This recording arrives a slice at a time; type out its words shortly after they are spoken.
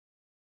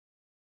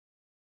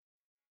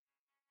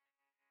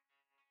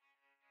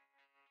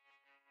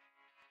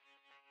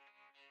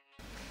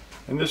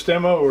In this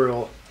demo,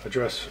 we'll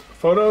address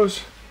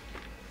photos.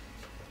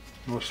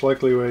 The most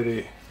likely way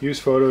to use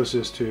photos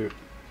is to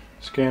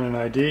scan an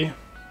ID,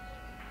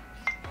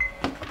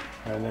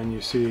 and then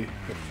you see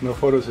if no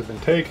photos have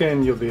been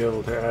taken, you'll be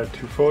able to add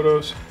 2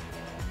 photos.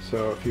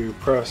 So if you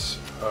press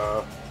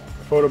the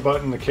photo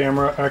button, the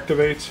camera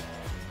activates.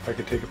 I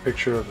could take a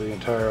picture of the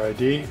entire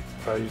ID.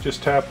 You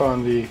just tap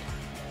on the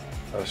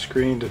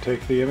screen to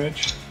take the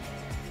image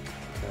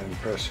and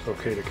press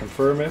OK to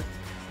confirm it.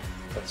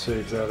 That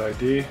saves that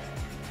ID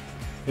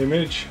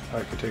image. I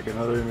could take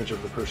another image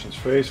of the person's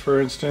face,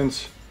 for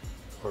instance,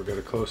 or get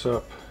a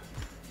close-up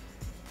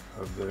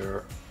of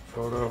their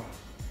photo.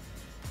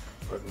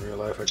 But in real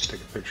life, I could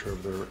take a picture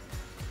of their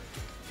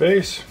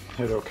face,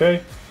 hit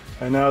OK.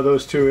 And now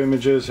those 2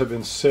 images have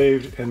been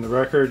saved in the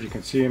record. You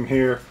can see them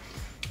here.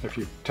 If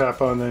you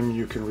tap on them,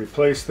 you can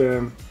replace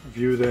them,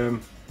 view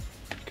them.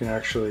 You can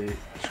actually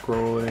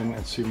scroll in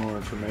and see more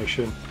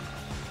information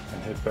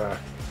and hit back.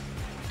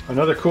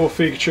 Another cool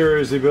feature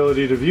is the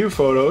ability to view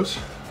photos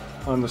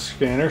on the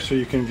scanner, so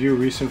you can view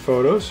recent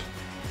photos.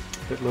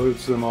 It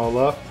loads them all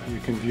up. You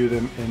can view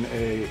them in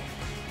a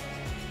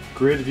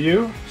grid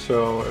view.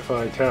 So if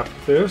I tap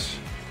this,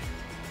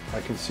 I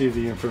can see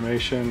the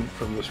information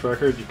from this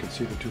record. You can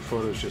see the 2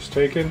 photos just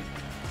taken.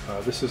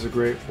 This is a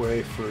great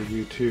way for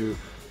you to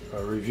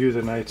review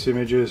the night's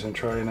images and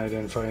try and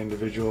identify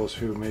individuals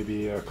who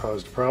maybe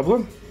caused a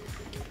problem.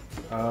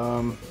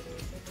 And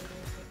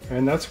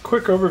that's a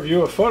quick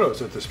overview of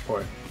photos at this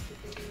point.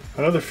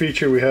 Another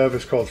feature we have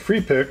is called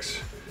Free Picks.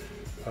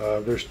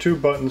 There's 2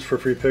 buttons for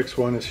Free Picks.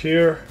 One is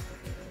here,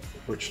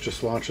 which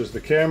just launches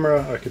the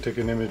camera. I could take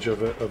an image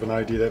of an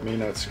ID that may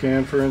not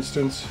scan, for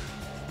instance.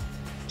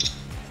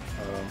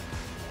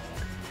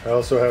 I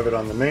also have it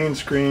on the main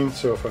screen,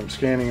 so if I'm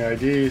scanning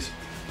IDs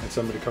and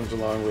somebody comes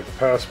along with a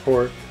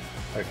passport,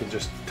 I can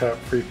just tap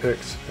Free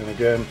Picks and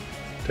again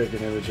take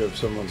an image of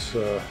someone's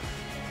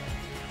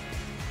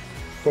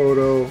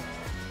photo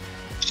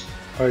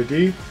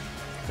ID,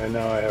 and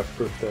now I have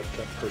proof that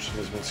that person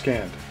has been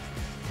scanned.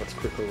 That's a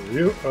quick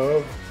overview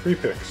of Free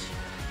Picks.